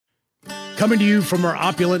Coming to you from our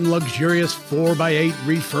opulent and luxurious 4x8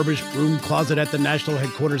 refurbished room closet at the national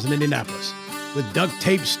headquarters in Indianapolis. With duct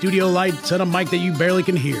tape studio lights and a mic that you barely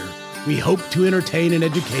can hear, we hope to entertain and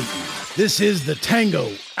educate you. This is the Tango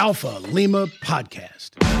Alpha Lima podcast.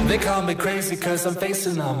 They call me crazy cause I'm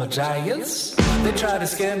facing all my giants. They try to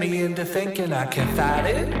scare me into thinking I can fight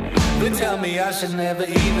it. They tell me I should never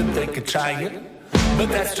even think of trying. But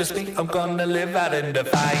that's just me, I'm gonna live out in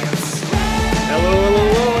defiance.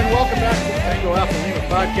 Hello, and welcome back to the Tango Alpha Lima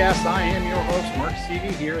podcast. I am your host, Mark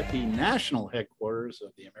Seavey, here at the national headquarters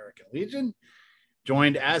of the American Legion,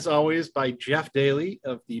 joined as always by Jeff Daly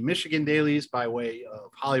of the Michigan Dailies by way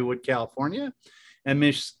of Hollywood, California, and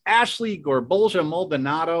Miss Ashley Gorbolja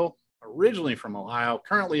Maldonado, originally from Ohio,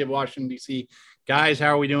 currently in Washington, D.C. Guys,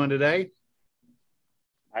 how are we doing today?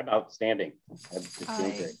 I'm outstanding.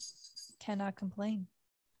 I cannot complain.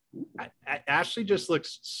 Ashley just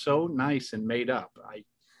looks so nice and made up.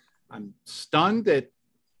 I'm stunned that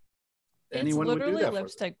anyone would do that. It's literally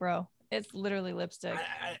lipstick, bro. It's literally lipstick.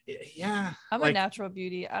 Yeah, I'm a natural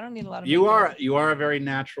beauty. I don't need a lot of. You are a very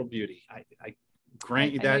natural beauty. I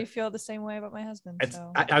grant you that. I feel the same way about my husband.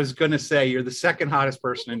 So. I was going to say you're the second hottest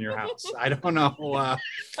person in your house. I don't know.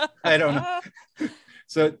 I don't know.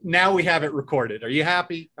 So now we have it recorded. Are you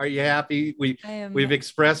happy? Are you happy? We've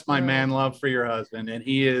expressed my man love for your husband, and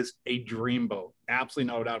he is a dreamboat.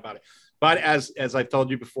 Absolutely no doubt about it. But as I've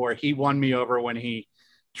told you before, he won me over when he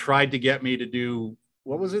tried to get me to do,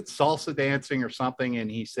 what was it, salsa dancing or something,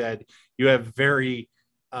 and he said, "You have very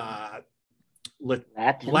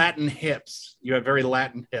Latin hips. You have very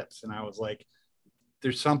Latin hips," and I was like,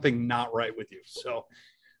 "There's something not right with you." So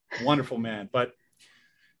wonderful man, but.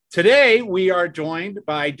 Today, we are joined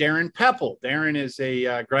by Darren Pepple. Darren is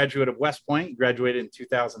a graduate of West Point. He graduated in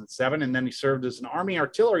 2007, and then he served as an Army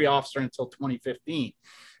artillery officer until 2015,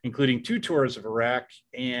 including 2 tours of Iraq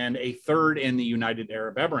and a 3rd in the United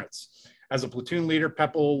Arab Emirates. As a platoon leader,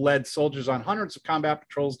 Pepple led soldiers on hundreds of combat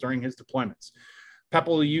patrols during his deployments.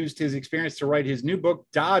 Pepple used his experience to write his new book,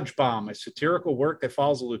 Dodge Bomb, a satirical work that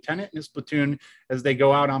follows a lieutenant and his platoon as they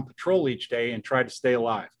go out on patrol each day and try to stay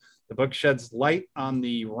alive. The book sheds light on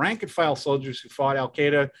the rank-and-file soldiers who fought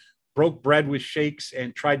al-Qaeda, broke bread with sheikhs,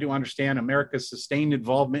 and tried to understand America's sustained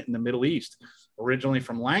involvement in the Middle East. Originally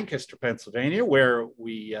from Lancaster, Pennsylvania, where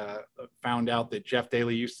we found out that Jeff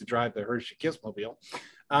Daly used to drive the Hershey Kissmobile.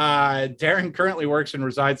 Darren currently works and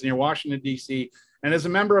resides near Washington, D.C., and is a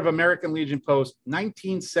member of American Legion Post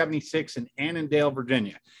 1976 in Annandale,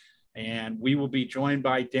 Virginia. And we will be joined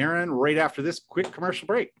by Darren right after this quick commercial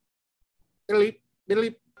break. The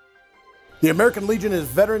American Legion is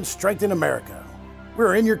Veterans Strengthen America.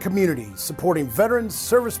 We're in your community, supporting veterans,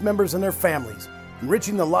 service members, and their families,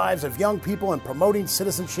 enriching the lives of young people and promoting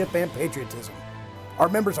citizenship and patriotism. Our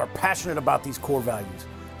members are passionate about these core values.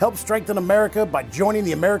 Help strengthen America by joining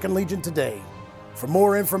the American Legion today. For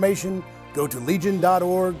more information, go to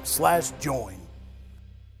legion.org/join.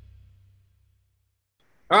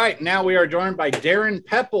 All right, now we are joined by Darren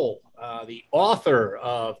Pepple, the author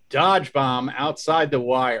of Dodge Bomb, Outside the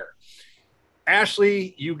Wire.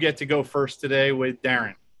 Ashley, you get to go first today with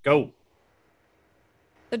Darren. Go.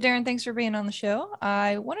 So Darren, thanks for being on the show.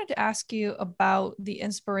 I wanted to ask you about the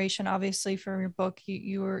inspiration, obviously, from your book.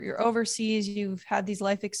 You're overseas, you've had these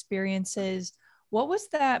life experiences. What was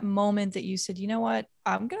that moment that you said, you know what,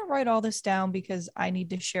 I'm going to write all this down because I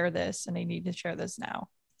need to share this and I need to share this now?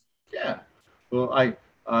 Yeah, well, I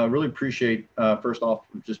really appreciate, first off,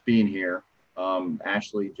 just being here.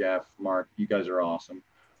 Ashley, Jeff, Mark, you guys are awesome.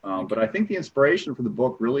 But I think the inspiration for the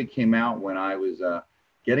book really came out when I was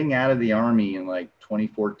getting out of the Army in like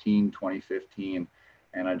 2014, 2015.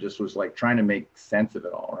 And I just was like trying to make sense of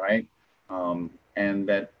it all, right? And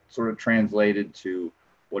that sort of translated to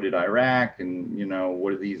what did Iraq and, you know, what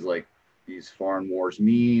do these foreign wars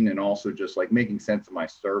mean? And also just like making sense of my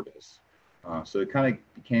service. So it kind of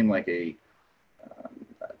became like a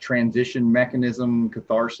transition mechanism,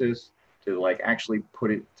 catharsis, to like actually put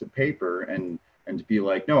it to paper and to be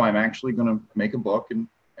like, no, I'm actually going to make a book and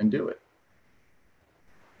do it.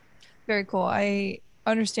 Very cool. I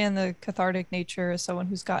understand the cathartic nature as someone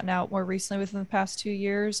who's gotten out more recently within the past 2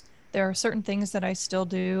 years. There are certain things that I still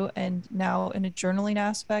do and now in a journaling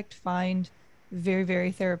aspect find very,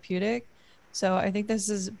 very therapeutic. So I think this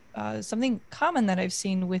is something common that I've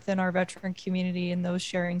seen within our veteran community and those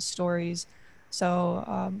sharing stories.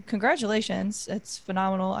 So congratulations. It's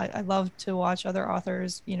phenomenal. I love to watch other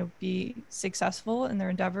authors, you know, be successful in their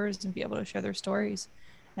endeavors and be able to share their stories.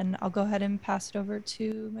 And I'll go ahead and pass it over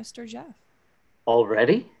to Mr. Jeff.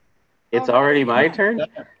 Already? It's already my turn?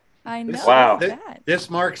 I know. Wow. This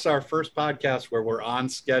marks our first podcast where we're on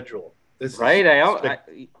schedule. This Right.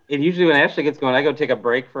 is And usually when Ashley gets going, I go take a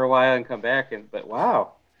break for a while and come back. But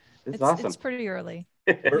wow, this is awesome. It's pretty early.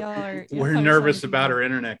 we're nervous about our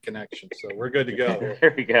internet connection, so we're good to go.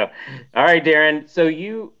 There we go. All right, Darren. So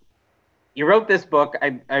you wrote this book.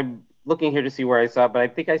 I'm looking here to see where I saw it, but I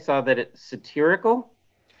think I saw that it's satirical.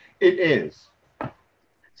 It is.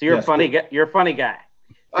 So you're Yes, a funny guy. You're a funny guy.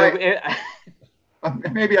 So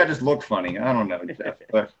Maybe I just look funny. I don't know, Jeff,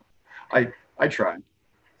 but I try.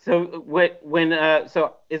 So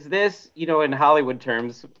so is this, in Hollywood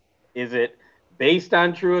terms, is it based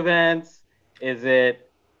on true events? Is it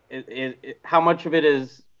how much of it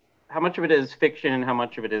is fiction and how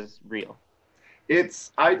much of it is real?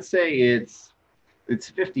 I'd say it's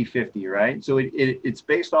 50-50, right? So it's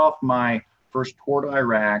based off my first tour to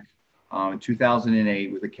Iraq in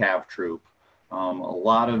 2008 with the Cav Troop. A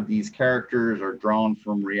lot of these characters are drawn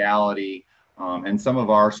from reality and some of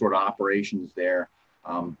our sort of operations there.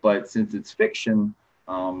 But since it's fiction,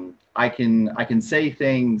 I can say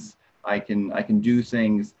things, I can do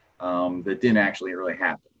things that didn't actually really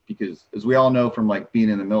happen, because as we all know from like being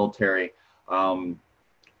in the military,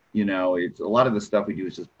 it's a lot of the stuff we do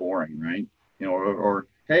is just boring, right? Or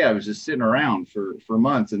hey, I was just sitting around for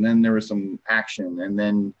months, and then there was some action, and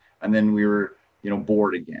then we were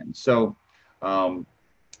bored again. So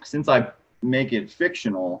since I make it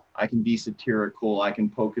fictional, I can be satirical. I can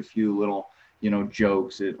poke a few little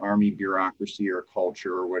jokes at Army bureaucracy or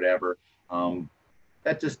culture or whatever.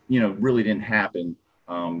 That just really didn't happen.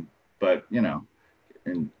 But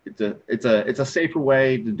and it's a safer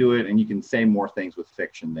way to do it, and you can say more things with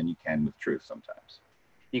fiction than you can with truth sometimes.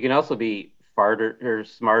 You can also be farther or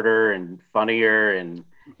smarter and funnier and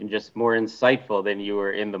just more insightful than you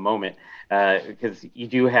were in the moment, because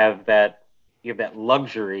you have that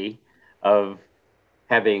luxury of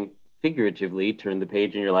having figuratively turned the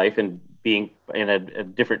page in your life and being in a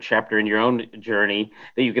different chapter in your own journey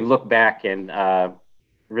that you can look back and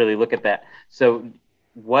really look at that. So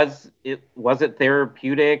was it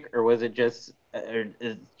therapeutic, or was it just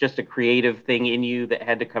a creative thing in you that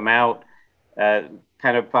had to come out?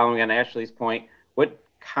 Kind of following on Ashley's point, what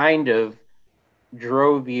kind of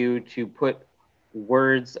drove you to put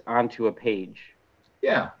words onto a page?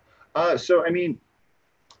 Yeah. So, I mean,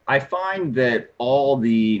 I find that all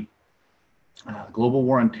the global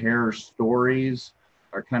war on terror stories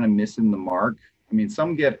are kind of missing the mark. I mean,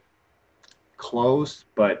 some get close,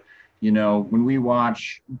 but, when we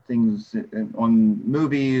watch things on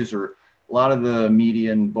movies or a lot of the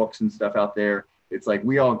media and books and stuff out there, it's like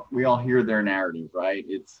we all hear their narrative, right?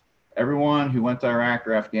 It's everyone who went to Iraq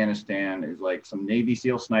or Afghanistan is like some Navy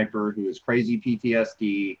SEAL sniper who has crazy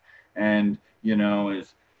PTSD and,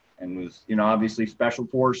 was obviously special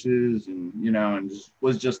forces and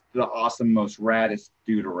was just the awesome, most raddest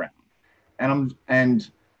dude around. And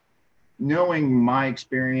knowing my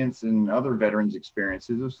experience and other veterans'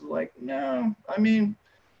 experiences, it was like, no, I mean,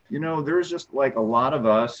 there's just like a lot of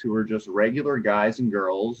us who are just regular guys and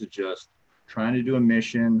girls just trying to do a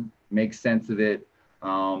mission, make sense of it,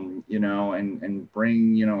 and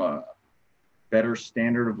bring a better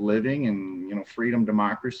standard of living and freedom,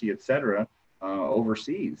 democracy, etc.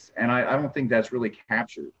 Overseas. And I don't think that's really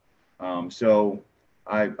captured. So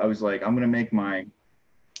I was like, I'm going to make my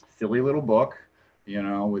silly little book,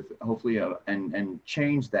 with hopefully and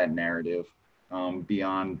change that narrative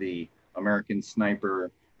beyond the American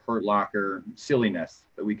sniper, hurt locker silliness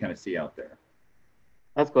that we kind of see out there.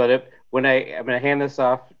 That's good. I'm going to hand this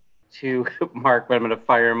off to Mark, but I'm going to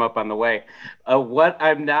fire him up on the way. What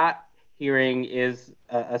I'm not hearing is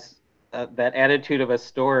that attitude of a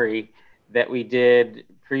story that we did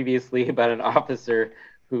previously about an officer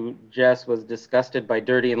who just was disgusted by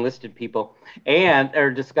dirty enlisted people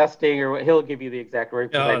or disgusting, or he'll give you the exact word.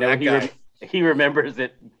 Oh, I know he remembers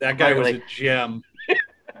it. That guy was a gem.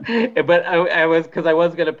 But I was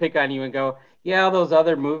going to pick on you and go, yeah, all those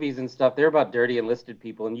other movies and stuff, they're about dirty enlisted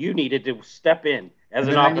people, and you needed to step in as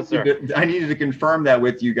an officer. I needed to confirm that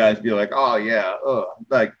with you guys. Be like, oh yeah,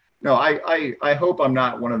 like no, I hope I'm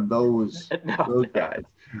not one of those those guys.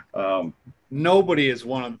 Nobody is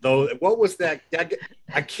one of those. What was that?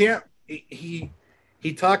 I can't. He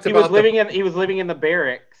talked about. He was living in the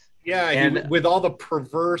barracks. Yeah, with all the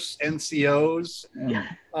perverse NCOs. Yeah.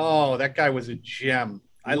 Oh, that guy was a gem.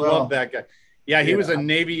 I love that guy. Yeah, he was a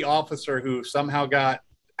Navy officer who somehow got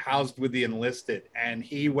housed with the enlisted, and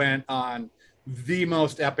he went on the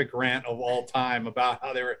most epic rant of all time about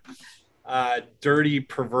how they were dirty,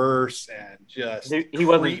 perverse, and just he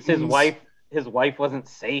wasn't his wife wasn't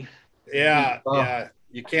safe. Yeah, yeah.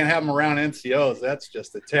 You can't have them around NCOs. That's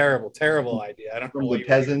just a terrible, terrible idea. I don't know. The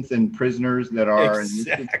peasants and prisoners that are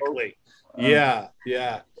exactly. Yeah,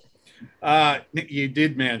 yeah. You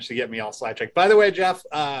did manage to get me all sidetracked. By the way, Jeff,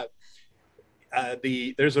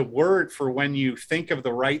 there's a word for when you think of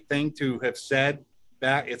the right thing to have said.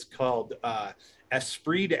 That it's called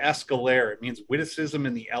esprit d'escalier. It means witticism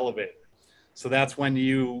in the elevator. So that's when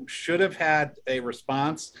you should have had a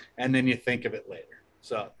response and then you think of it later.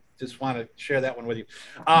 So just want to share that one with you.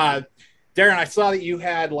 Darren, I saw that you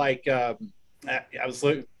had like, I was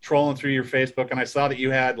trolling through your Facebook and I saw that you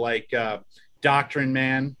had like Doctrine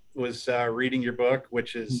Man was reading your book,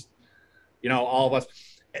 which is, all of us.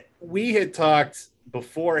 We had talked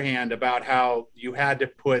beforehand about how you had to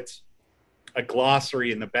put a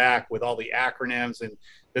glossary in the back with all the acronyms and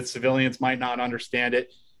that civilians might not understand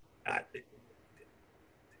it.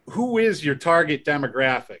 Who is your target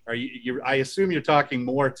demographic? Are you I assume you're talking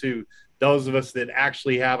more to those of us that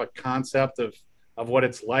actually have a concept of what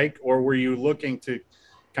it's like, or were you looking to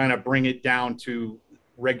kind of bring it down to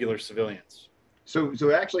regular civilians? So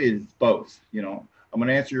actually it's both. I'm going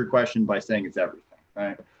to answer your question by saying it's everything,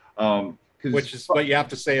 right? Which is what you have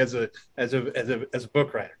to say as a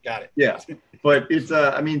book writer. Got it. Yeah, but it's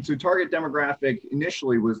so target demographic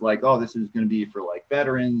initially was like, oh, this is going to be for like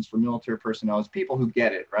veterans, for military personnel, it's people who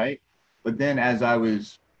get it, right? But then as I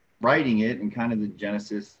was writing it, and kind of the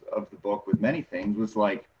genesis of the book with many things was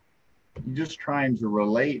like, just trying to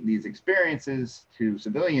relate these experiences to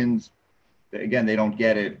civilians. Again, they don't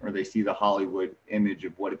get it, or they see the Hollywood image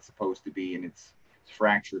of what it's supposed to be, and it's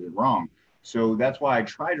fractured and wrong. So that's why I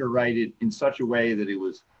try to write it in such a way that it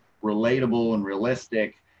was relatable and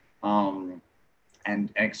realistic, and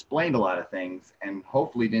explained a lot of things, and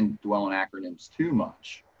hopefully didn't dwell on acronyms too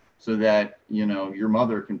much, so that your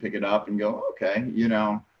mother can pick it up and go, okay,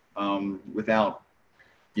 without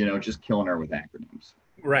just killing her with acronyms.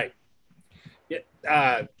 Right. Yeah.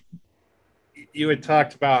 You had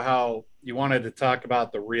talked about how you wanted to talk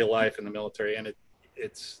about the real life in the military, and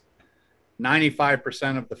it's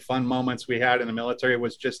 95% of the fun moments we had in the military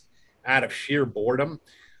was just out of sheer boredom.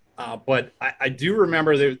 But I do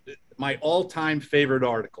remember my all-time favorite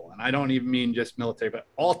article, and I don't even mean just military, but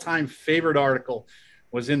all-time favorite article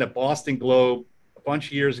was in the Boston Globe a bunch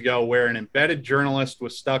of years ago, where an embedded journalist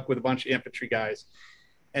was stuck with a bunch of infantry guys.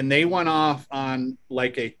 And they went off on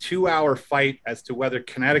like a 2-hour fight as to whether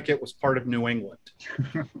Connecticut was part of New England.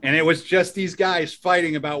 And it was just these guys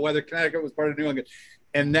fighting about whether Connecticut was part of New England.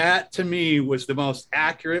 And that to me was the most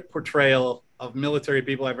accurate portrayal of military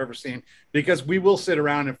people I've ever seen, because we will sit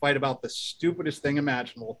around and fight about the stupidest thing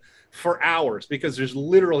imaginable for hours because there's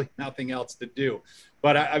literally nothing else to do.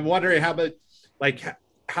 But I'm wondering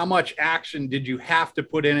how much action did you have to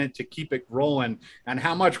put in it to keep it rolling? And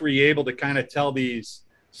how much were you able to kind of tell these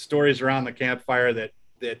stories around the campfire that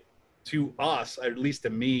to us, at least to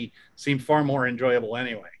me, seemed far more enjoyable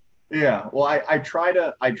anyway? Yeah, well, I try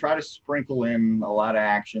to sprinkle in a lot of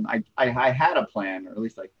action. I had a plan, or at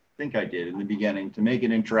least I think I did in the beginning, to make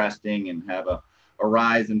it interesting and have a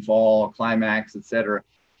rise and fall, a climax, etc.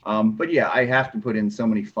 But yeah, I have to put in so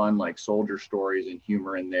many fun like soldier stories and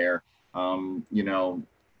humor in there. When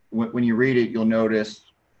you read it, you'll notice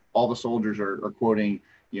all the soldiers are quoting,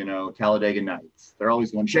 Talladega Nights. They're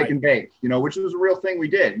always going shake and bake, which was a real thing we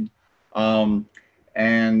did. And,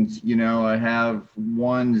 I have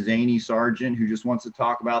one zany sergeant who just wants to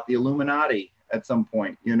talk about the Illuminati at some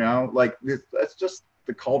point, that's just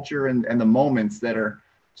the culture and the moments that are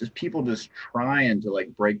just people just trying to like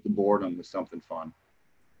break the boredom with something fun.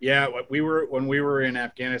 Yeah. When we were in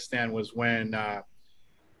Afghanistan was when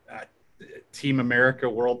Team America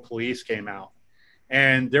World Police came out,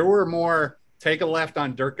 and there were more take a left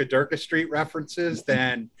on Durka Street references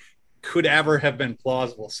than could ever have been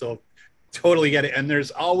plausible. So totally get it. And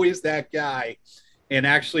there's always that guy, and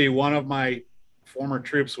actually one of my former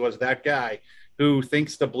troops was that guy who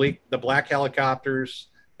thinks the black helicopters,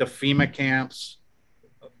 the FEMA camps,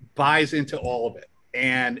 buys into all of it.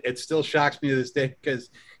 And it still shocks me to this day because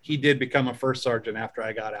he did become a first sergeant after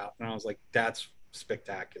I got out. And I was like, that's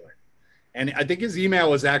spectacular. And I think his email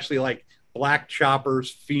was actually like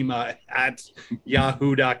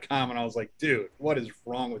blackchoppersfema@yahoo.com. And I was like, dude, what is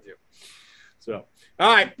wrong with you? So,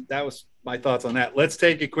 all right, that was my thoughts on that. Let's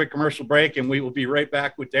take a quick commercial break, and we will be right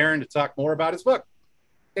back with Darren to talk more about his book.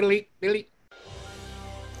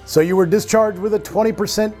 So you were discharged with a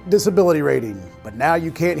 20% disability rating, but now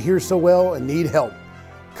you can't hear so well and need help.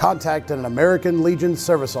 Contact an American Legion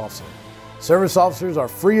service officer. Service officers are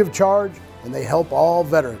free of charge, and they help all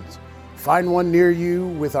veterans. Find one near you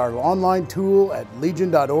with our online tool at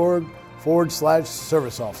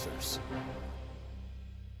legion.org/service officers.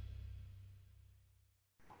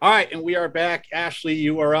 All right, and we are back. Ashley,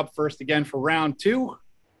 you are up first again for round two.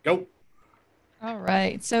 Go. All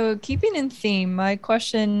right. So keeping in theme, my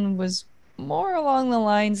question was more along the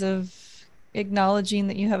lines of acknowledging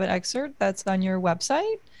that you have an excerpt that's on your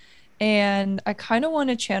website. And I kind of want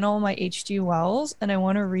to channel my H.G. Wells and I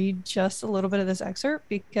want to read just a little bit of this excerpt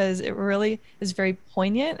because it really is very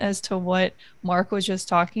poignant as to what Mark was just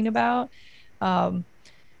talking about.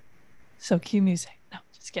 So cue music. No,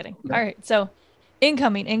 just kidding. Okay. All right. So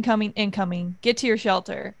incoming, incoming, incoming. Get to your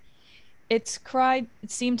shelter. Its cry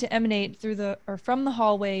seemed to emanate from the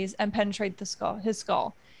hallways and penetrate his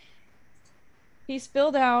skull. He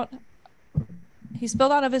spilled out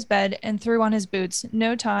of his bed and threw on his boots.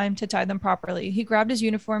 No time to tie them properly. He grabbed his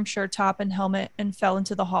uniform, shirt, top, and helmet and fell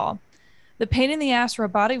into the hall. The pain in the ass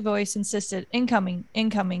robotic voice insisted, incoming,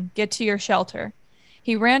 incoming, get to your shelter.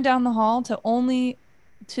 He ran down the hall to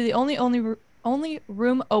the only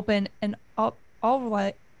room open and all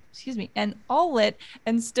lit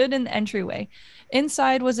and stood in the entryway.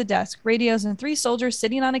 Inside was a desk, radios, and 3 soldiers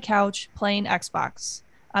sitting on a couch playing Xbox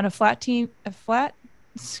on a flat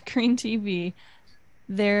screen TV,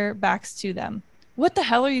 their backs to them. What the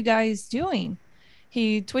hell are you guys doing?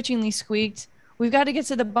 He twitchingly squeaked. We've got to get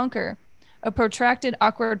to the bunker. A protracted,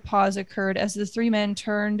 awkward pause occurred as the 3 men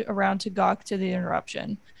turned around to gawk to the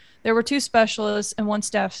interruption. There were 2 specialists and one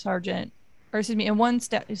staff sergeant, one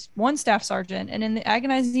staff sergeant, and in the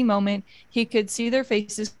agonizing moment, he could see their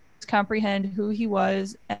faces comprehend who he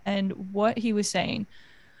was and what he was saying.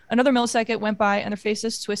 Another millisecond went by, and their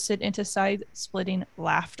faces twisted into side-splitting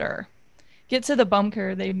laughter. Get to the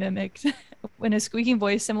bunker, they mimicked, in a squeaking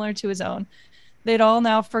voice similar to his own. They'd all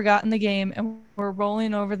now forgotten the game and were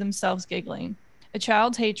rolling over themselves giggling. A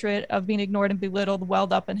child's hatred of being ignored and belittled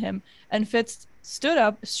welled up in him, and Fitz stood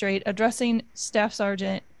up straight, addressing Staff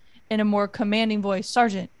Sergeant in a more commanding voice.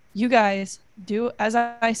 Sergeant, you guys do as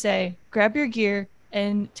I say. Grab your gear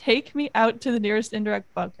and take me out to the nearest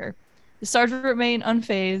indirect bunker. The sergeant remained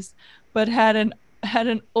unfazed, but had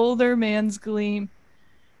an older man's gleam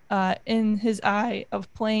in his eye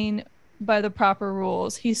of playing by the proper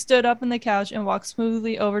rules. He stood up on the couch and walked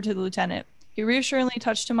smoothly over to the lieutenant. He reassuringly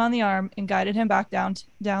touched him on the arm and guided him back down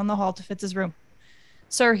the hall to Fitz's room.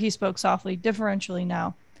 Sir, he spoke softly, deferentially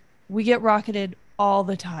now. We get rocketed all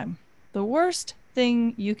the time. The worst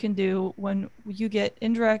thing you can do when you get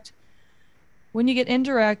indirect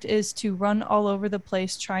is to run all over the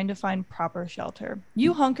place trying to find proper shelter.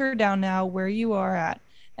 You hunker down now where you are at,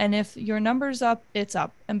 and if your number's up, it's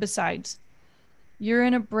up. And besides, you're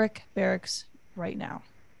in a brick barracks right now.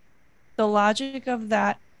 The logic of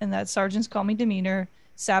that and that sergeant's calming demeanor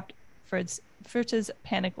sapped Fritz's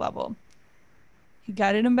panic level. He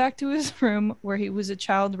guided him back to his room where he was a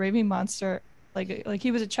child raving monster, like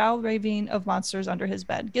he was a child raving of monsters under his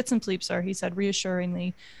bed. Get some sleep, sir, he said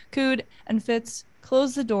reassuringly. Cooed, and Fitz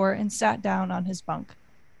closed the door and sat down on his bunk.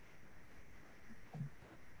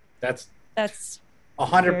 That's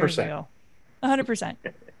 100%. 100%.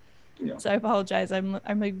 Yeah. So I apologize. I'm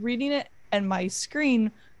like reading it and my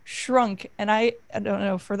screen shrunk, and I don't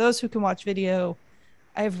know, for those who can watch video,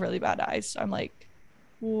 I have really bad eyes. So I'm like,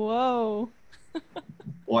 whoa.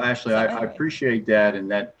 Well, Ashley, I appreciate that, and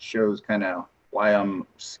that shows kind of why I'm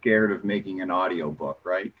scared of making an audio book,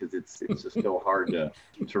 right? Because it's just still hard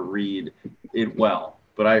to read it well.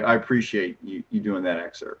 But I appreciate you doing that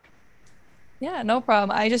excerpt. Yeah, no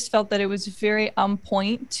problem. I just felt that it was very on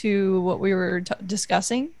point to what we were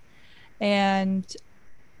discussing, and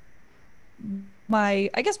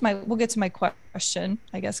we'll get to my question,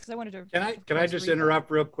 I guess, because I wanted to. Can I just interrupt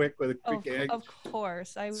real quick with a quick? Of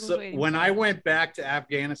course, I was waiting. When I went back to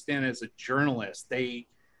Afghanistan as a journalist, they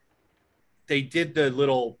did the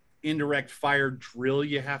little indirect fire drill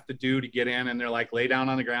you have to do to get in, and they're like, lay down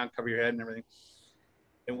on the ground, cover your head, and everything.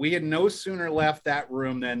 And we had no sooner left that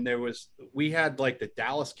room than we had like the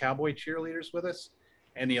Dallas Cowboy cheerleaders with us,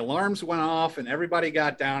 and the alarms went off, and everybody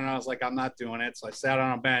got down, and I was like, I'm not doing it. So I sat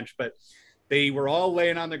on a bench, but they were all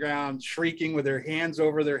laying on the ground, shrieking with their hands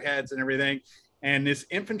over their heads and everything. And this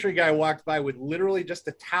infantry guy walked by with literally just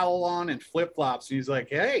a towel on and flip-flops. And he's like,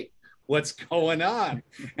 hey, what's going on?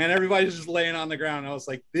 And everybody's just laying on the ground. I was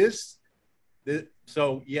like, this.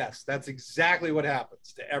 So yes, that's exactly what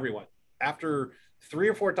happens to everyone. After 3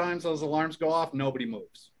 or 4 times those alarms go off, nobody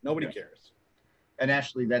moves. Nobody cares. And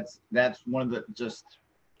Ashley, that's one of the, just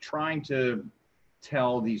trying to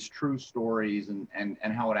tell these true stories and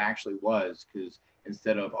how it actually was, because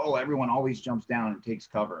instead of, oh, everyone always jumps down and takes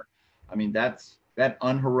cover. I mean, that's that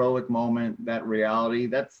unheroic moment, that reality,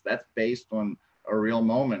 that's based on a real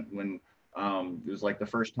moment when it was like the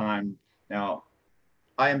first time. Now,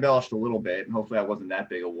 I embellished a little bit, and hopefully I wasn't that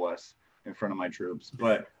big a wuss in front of my troops,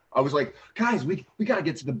 but I was like, guys, we got to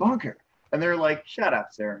get to the bunker. And they're like, shut up,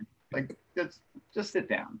 sir. Like, just sit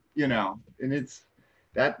down, and it's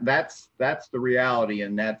that's the reality.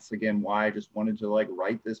 And that's, again, why I just wanted to like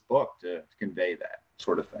write this book to convey that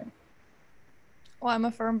sort of thing. Well, I'm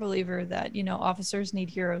a firm believer that, officers need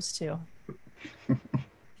heroes too.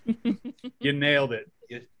 You nailed it.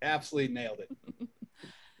 You absolutely nailed it.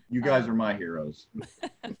 You guys are my heroes.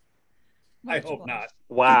 I hope not.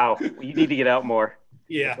 Wow, you need to get out more.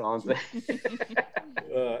 Yeah. That's all I'm saying.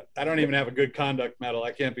 I don't even have a good conduct medal.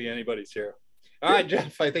 I can't be anybody's hero. All right,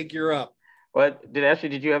 Jeff, I think you're up. What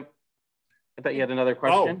did you have? I thought you had another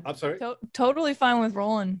question. Oh, I'm sorry. Totally fine with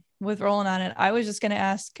rolling on it. I was just going to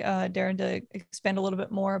ask Darren to expand a little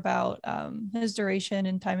bit more about his duration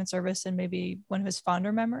and time in service and maybe one of his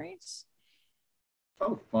fonder memories.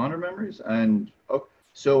 Oh, fonder memories. And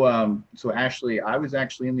so Ashley, I was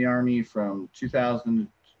actually in the Army from 2000 to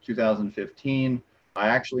 2015. I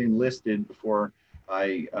actually enlisted before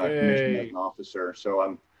I commissioned as an officer. So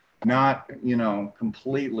I'm not,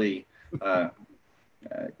 completely, I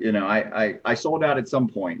sold out at some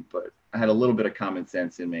point, but I had a little bit of common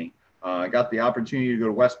sense in me. I got the opportunity to go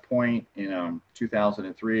to West Point in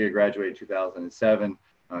 2003. I graduated 2007,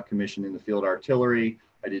 commissioned in the field artillery.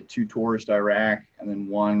 I did 2 tours to Iraq and then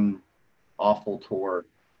 1 awful tour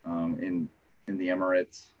in the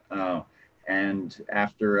Emirates. And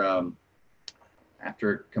after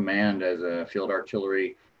command as a field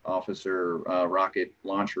artillery officer, rocket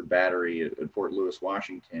launcher battery at Fort Lewis,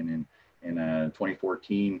 Washington in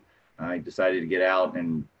 2014, I decided to get out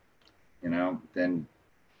and, then,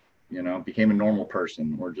 became a normal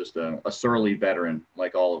person, or just a surly veteran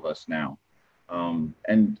like all of us now.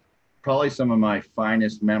 And probably some of my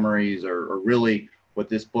finest memories are really what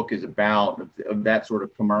this book is about, of that sort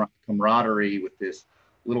of camaraderie with this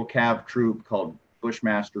little cav troop called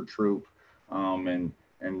Bushmaster Troop, and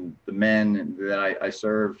the men that I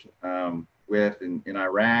served with in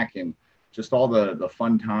Iraq, and just all the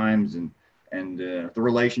fun times and the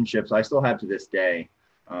relationships I still have to this day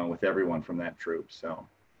with everyone from that troop. So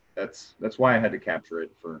that's why I had to capture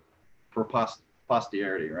it for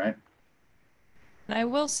posterity, right? And I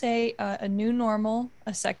will say a new normal,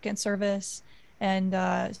 a second service, and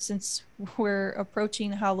since we're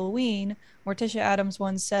approaching Halloween, Morticia Addams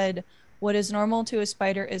once said, "What is normal to a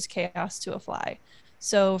spider is chaos to a fly."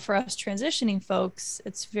 So for us transitioning folks,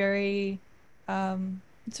 it's very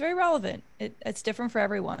relevant. It's different for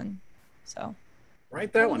everyone. So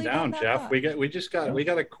write that one down, Jeff. We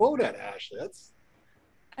got a quote at Ashley.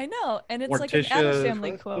 I know, and it's Morticia, like an Addams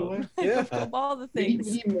Family quote. Yeah. Of all the things.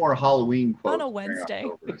 We need more Halloween quotes on a Wednesday.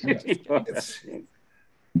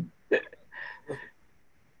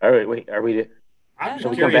 All right, wait, are we? I'm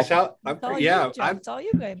Yeah, curious no. how. It's all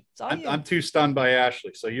you, babe. It's all you. I'm too stunned by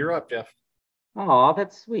Ashley. So you're up, Jeff. Oh,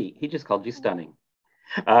 that's sweet. He just called you stunning.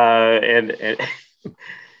 And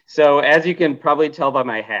so, as you can probably tell by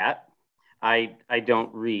my hat, I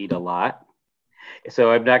don't read a lot,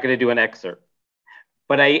 so I'm not going to do an excerpt.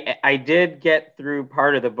 But I did get through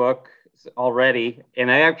part of the book already, and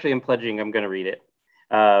I actually am pledging I'm going to read it.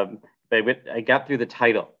 But I got through the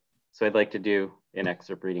title, so I'd like to do an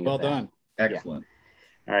excerpt reading. Well of that. done. Excellent.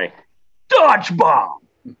 Yeah. All right. Dodge bomb.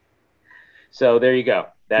 So there you go.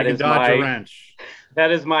 That is dodge a wrench.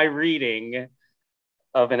 That is my reading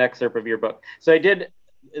of an excerpt of your book. So I did.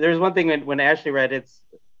 There's one thing when Ashley read it's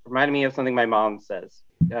reminded me of something my mom says.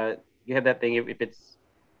 You have that thing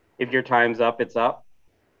if your time's up, it's up.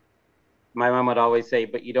 My mom would always say,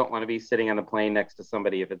 but you don't want to be sitting on the plane next to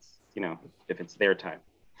somebody if it's their time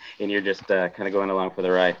and you're just kind of going along for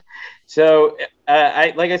the ride. So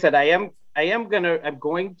like I said, I'm going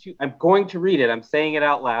to read it. I'm saying it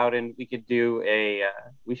out loud, and we should do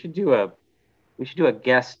a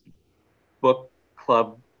guest book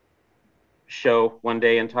club show one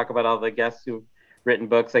day and talk about all the guests who've written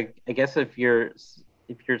books. I guess if you're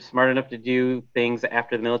smart enough to do things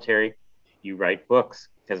after the military, you write books,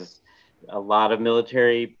 because a lot of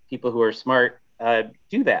military people who are smart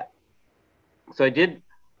do that. So I did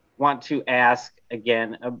want to ask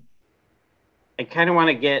again, I kind of want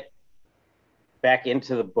to get back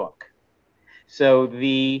into the book. So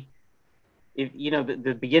the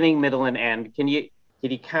beginning, middle, and end, can you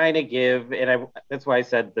kind of give, and that's why I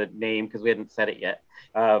said the name, because we hadn't said it yet.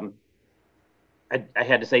 I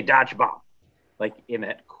had to say Dodge Bomb, like in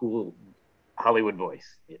that cool Hollywood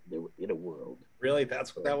voice, in a world. Really?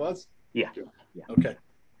 That's what that was? Yeah. Okay.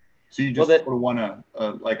 So you just sort of want to,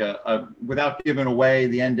 without giving away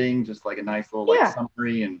the ending, just like a nice little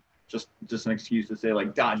summary, and just an excuse to say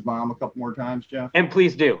like Dodge Bomb a couple more times, Jeff? And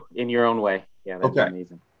please do, in your own way. Yeah, that's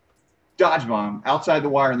amazing. Dodge Bomb, Outside the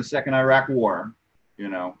Wire in the Second Iraq War,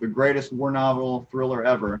 the greatest war novel thriller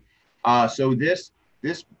ever. So this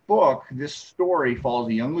this book, this story follows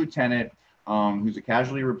a young lieutenant who's a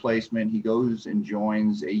casualty replacement. He goes and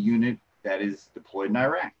joins a unit that is deployed in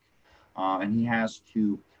Iraq, and he has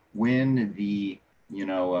to win the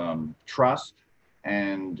trust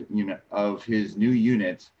and of his new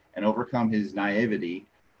units and overcome his naivety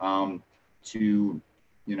to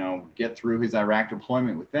get through his Iraq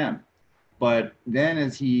deployment with them. But then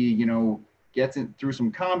as he gets through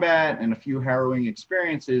some combat and a few harrowing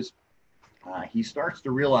experiences, he starts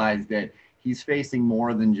to realize that he's facing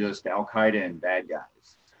more than just Al-Qaeda and bad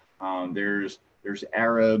guys. There's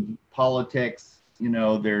Arab politics,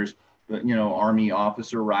 there's army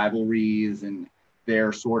officer rivalries and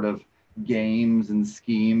their sort of games and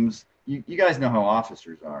schemes. You guys know how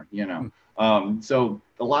officers are, so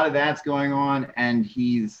a lot of that's going on, and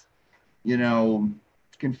he's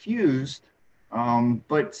confused,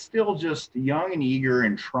 but still just young and eager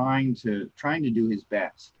and trying to do his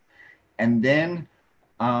best. And then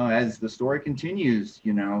as the story continues,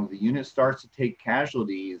 the unit starts to take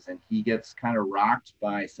casualties, and he gets kind of rocked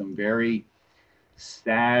by some very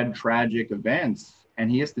sad, tragic events,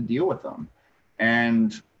 and he has to deal with them.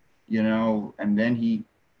 And and then he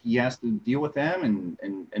has to deal with them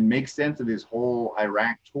and make sense of his whole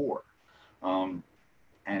Iraq tour. And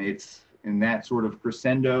it's in that sort of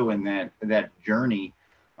crescendo and that journey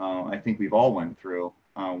I think we've all went through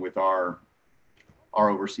with our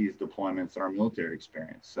overseas deployments, our military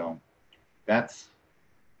experience. So that's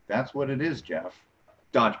what it is, Jeff.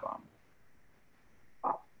 Dodge bomb.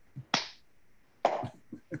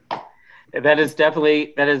 That is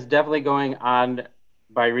definitely going on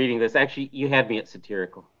by reading this. Actually, you had me at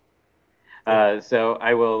satirical. So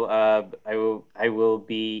I will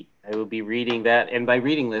be reading that. And by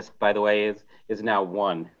reading this, by the way, is now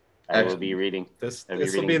one. I will be reading. This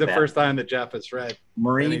will be the first time that Jeff has read.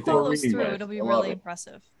 Marine follows through. It'll be really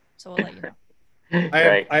impressive. So we'll let you know.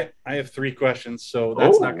 I have three questions, so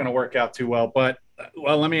that's not going to work out too well. But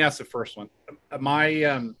let me ask the first one.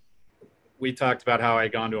 We talked about how I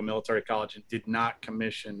had gone to a military college and did not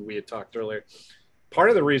commission. We had talked earlier. Part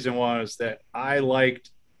of the reason was that I liked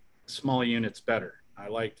small units better. I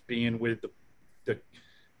liked being with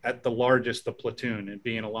at the largest, the platoon, and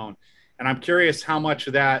being alone. And I'm curious how much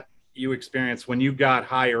of that you experienced when you got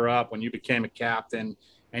higher up, when you became a captain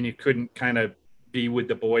and you couldn't kind of be with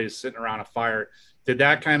the boys sitting around a fire. Did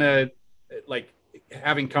that kind of, like,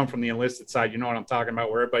 having come from the enlisted side, you know what I'm talking about,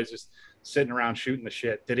 where everybody's just sitting around shooting the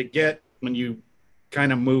shit. Did it get, when you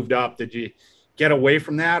kind of moved up, did you get away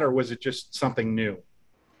from that, or was it just something new?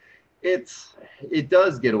 It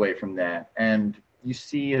does get away from that. And you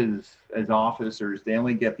see as officers, they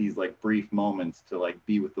only get these like brief moments to like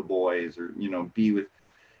be with the boys or, be with,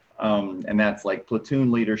 and that's like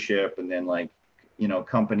platoon leadership, and then like,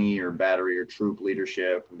 company or battery or troop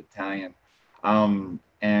leadership and battalion.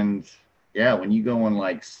 And yeah, when you go on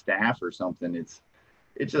like staff or something, it's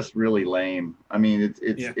just really lame. I mean,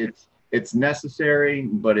 it's necessary,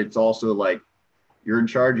 but it's also like you're in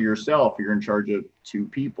charge of yourself. You're in charge of two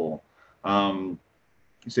people.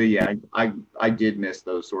 So yeah, I did miss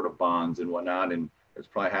those sort of bonds and whatnot, and that's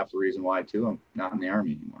probably half the reason why too I'm not in the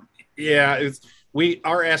Army anymore. Yeah,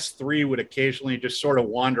 our S3 would occasionally just sort of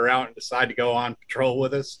wander out and decide to go on patrol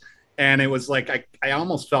with us, and it was like I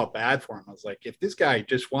almost felt bad for him. I was like, if this guy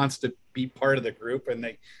just wants to be part of the group, and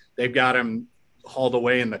they've got him hauled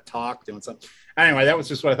away in the talk doing something. Anyway, that was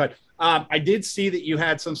just what I thought. I did see that you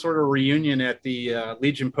had some sort of reunion at the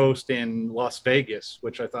Legion Post in Las Vegas,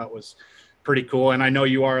 which I thought was pretty cool. And I know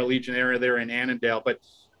you are a Legionnaire there in Annandale, but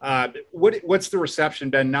what's the reception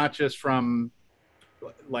been, not just from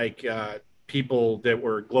like people that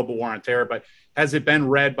were Global War on Terror, but has it been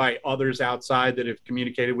read by others outside that have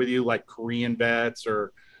communicated with you, like Korean vets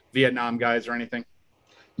or Vietnam guys or anything?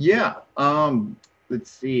 Yeah. Let's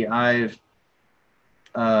see. I've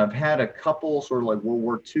had a couple sort of like World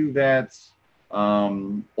War II vets,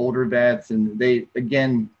 older vets, and they,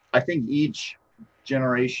 again, I think each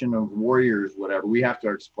generation of warriors, whatever, we have to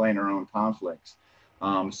explain our own conflicts.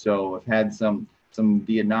 So I've had some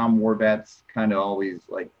Vietnam War vets kind of always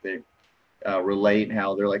like they relate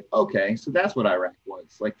how they're like, okay, so that's what Iraq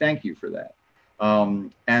was like. Thank you for that.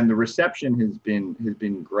 And the reception has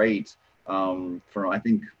been great I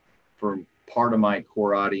think from part of my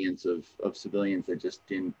core audience of civilians that just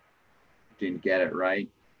didn't get it right.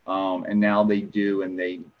 And now they do, and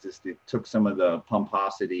it took some of the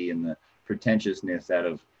pomposity and the pretentiousness out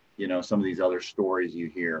of, some of these other stories you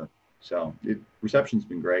hear. So reception's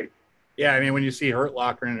been great. Yeah. I mean, when you see Hurt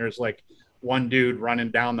Locker and there's like one dude running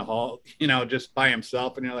down the hall, just by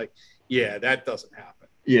himself, and you're like, yeah, that doesn't happen.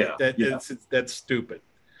 Yeah. That's stupid.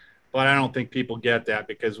 But I don't think people get that,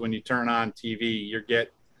 because when you turn on TV,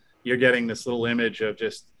 you're getting this little image of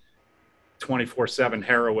just 24/7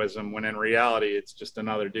 heroism, when in reality it's just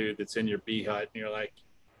another dude that's in your bee hut, and you're like,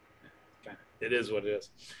 it is what it is.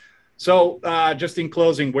 So just in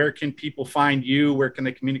closing, where can people find you? Where can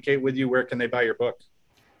they communicate with you? Where can they buy your book?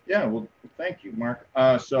 Yeah, well, thank you, Mark.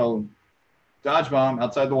 So Dodge Bomb,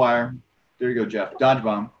 Outside the Wire. There you go, Jeff. Dodge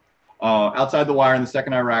Bomb. Outside the Wire in the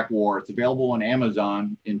Second Iraq War. It's available on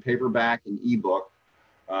Amazon in paperback and ebook.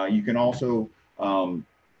 You can also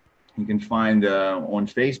you can find on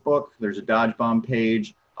Facebook. There's a Dodge Bomb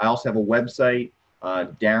page. I also have a website,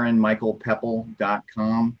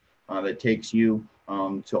 DarrenMichaelPeppel.com, that takes you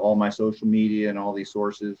to all my social media and all these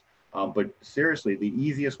sources. But seriously, the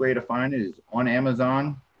easiest way to find it is on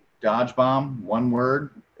Amazon. Dodge Bomb, one word.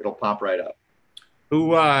 It'll pop right up.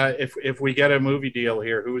 Who, if we get a movie deal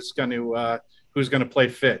here, who's going to play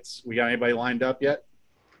Fitz? We got anybody lined up yet?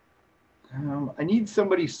 I need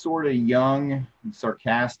somebody sort of young and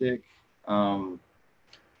sarcastic.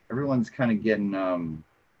 Everyone's kind of getting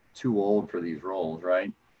too old for these roles, right?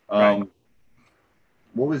 Right.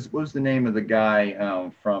 What was the name of the guy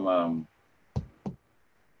from?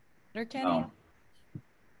 Letterkenny?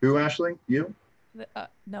 Who, Ashley? You?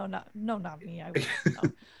 No, not me. I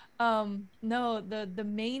no, the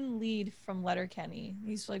main lead from Letterkenny.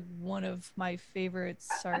 He's like one of my favorites.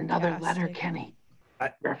 Another Letterkenny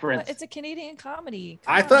reference. It's a Canadian comedy.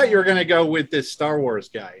 I thought you were going to go with this Star Wars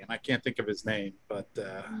guy, and I can't think of his name, but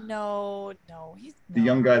no, he's the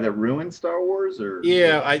young guy that ruined Star Wars, or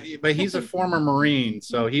but he's a former Marine,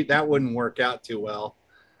 so that wouldn't work out too well.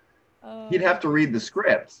 He'd have to read the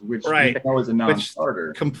script, which right, was a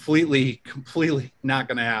non-starter. Completely not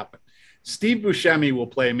going to happen. Steve Buscemi will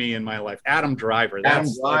play me in my life. Adam Driver. Adam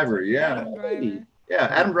Driver.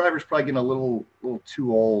 Adam Driver's probably getting a little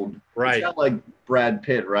too old. Right. It's not like Brad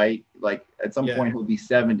Pitt, right? Like at some point he'll be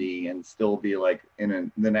 70 and still be like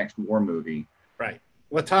in the next war movie. Right.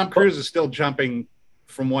 Well, Tom Cruise is still jumping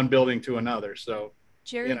from one building to another. So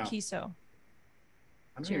Jerry Kiso.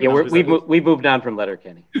 Yeah, we moved on from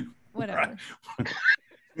Letterkenny. Whatever.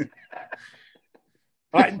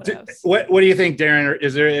 All right. What do you think,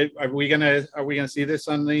 Darren? Are we gonna see this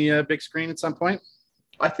on the big screen at some point?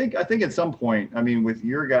 I think at some point. I mean, with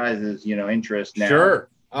your guys' interest now, sure.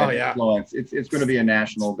 Oh yeah, influence, it's going to be a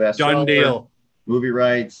national bestseller. Done deal. Movie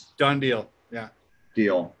rights. Done deal. Yeah.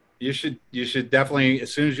 Deal. You should definitely,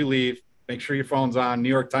 as soon as you leave, make sure your phone's on. New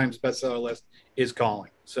York Times bestseller list is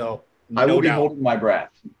calling. So I will be holding my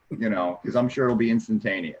breath, because I'm sure it'll be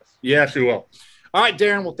instantaneous. Yes, you will. All right,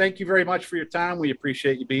 Darren. Well, thank you very much for your time. We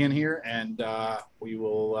appreciate you being here, and we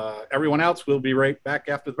will. Everyone else, we'll be right back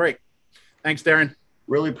after the break. Thanks, Darren.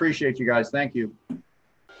 Really appreciate you guys. Thank you.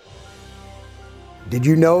 Did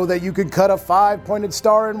you know that you could cut a 5-pointed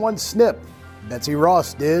star in one snip? Betsy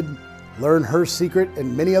Ross did. Learn her secret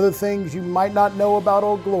and many other things you might not know about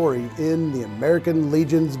Old Glory in the American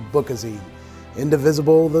Legion's bookazine,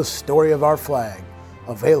 Indivisible: The Story of Our Flag.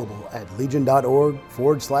 Available at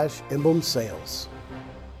legion.org/emblem sales.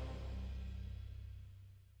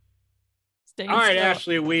 All right,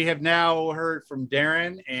 Ashley, we have now heard from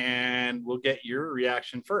Darren, and we'll get your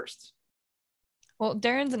reaction first. Well,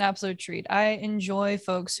 Darren's an absolute treat. I enjoy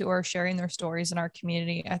folks who are sharing their stories in our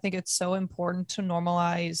community. I think it's so important to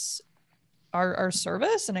normalize our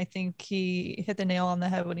service. And I think he hit the nail on the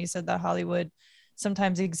head when he said that Hollywood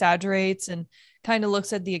sometimes exaggerates and kind of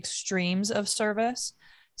looks at the extremes of service.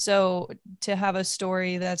 So to have a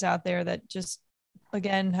story that's out there that just,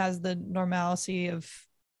 again, has the normalcy of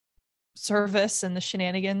service and the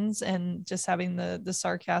shenanigans and just having the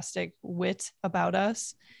sarcastic wit about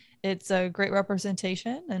us, it's a great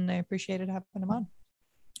representation, and I appreciated having him on.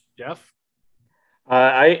 Jeff?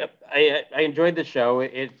 I enjoyed the show.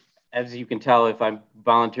 It, as you can tell, if I'm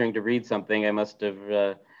volunteering to read something, I must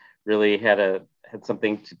have really had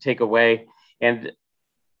something to take away. And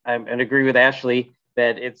I agree with Ashley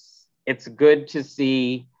that it's good to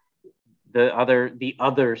see the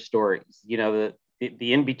other stories, the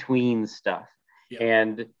in-between stuff. Yeah.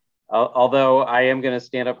 And although I am going to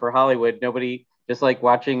stand up for Hollywood, nobody, just like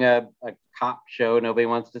watching a cop show, nobody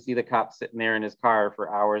wants to see the cop sitting there in his car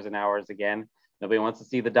for hours and hours again. Nobody wants to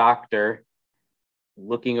see the doctor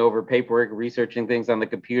looking over paperwork, researching things on the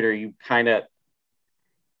computer. That's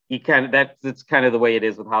kind of the way it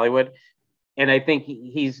is with Hollywood. And I think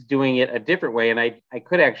he's doing it a different way. And I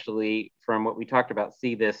could actually, from what we talked about,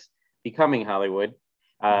 see this becoming Hollywood.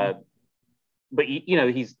 But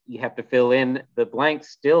you have to fill in the blanks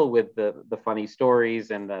still with the funny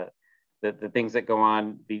stories and the things that go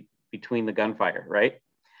on between the gunfire, right?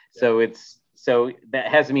 Yeah. So it's So that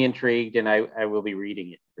has me intrigued, and I will be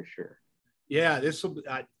reading it for sure. Yeah, this will,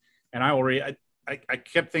 and I will read. I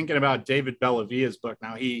kept thinking about David Bellavia's book.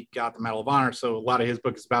 Now he got the Medal of Honor, so a lot of his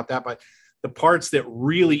book is about that. But the parts that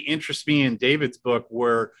really interest me in David's book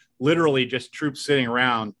were literally just troops sitting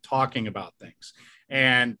around talking about things.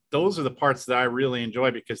 And those are the parts that I really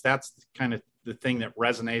enjoy, because that's kind of the thing that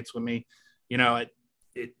resonates with me. You know,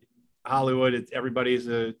 Hollywood, everybody's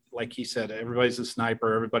like he said, everybody's a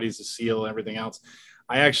sniper, everybody's a SEAL, everything else.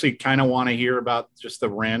 I actually kind of want to hear about just the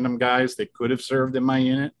random guys that could have served in my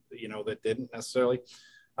unit, you know, that didn't necessarily.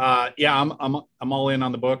 Yeah, I'm all in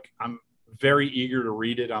on the book. I'm very eager to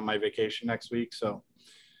read it on my vacation next week. So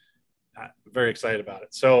I'm very excited about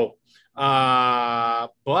it. So,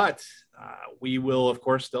 but we will, of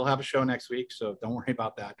course, still have a show next week. So don't worry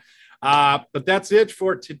about that. But that's it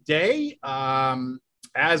for today.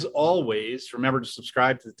 As always, remember to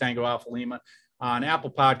subscribe to the Tango Alpha Lima on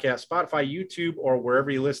Apple Podcasts, Spotify, YouTube, or wherever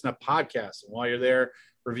you listen to podcasts. And while you're there,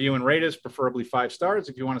 review and rate us, preferably 5 stars.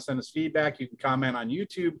 If you want to send us feedback, you can comment on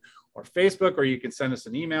YouTube or Facebook, or you can send us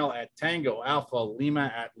an email at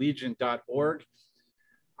tangoalphalima@legion.org.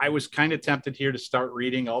 I was kind of tempted here to start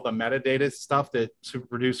reading all the metadata stuff that super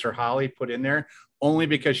producer Holly put in there, only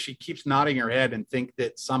because she keeps nodding her head and think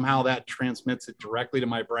that somehow that transmits it directly to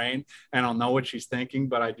my brain and I'll know what she's thinking,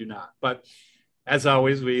 but I do not. But as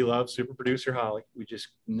always, we love super producer Holly. We just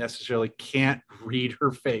necessarily can't read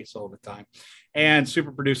her face all the time. And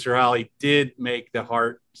super producer Holly did make the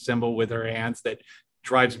heart symbol with her hands that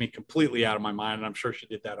drives me completely out of my mind. And I'm sure she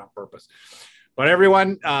did that on purpose. But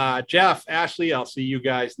everyone, Jeff, Ashley, I'll see you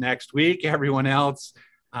guys next week. Everyone else,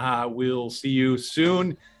 we'll see you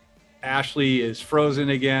soon. Ashley is frozen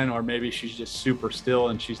again, or maybe she's just super still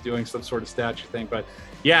and she's doing some sort of statue thing. But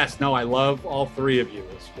yes, no, I love all 3 of you,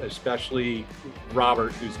 especially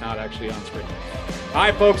Robert, who's not actually on screen. All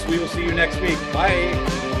right, folks, we will see you next week.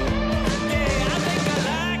 Bye.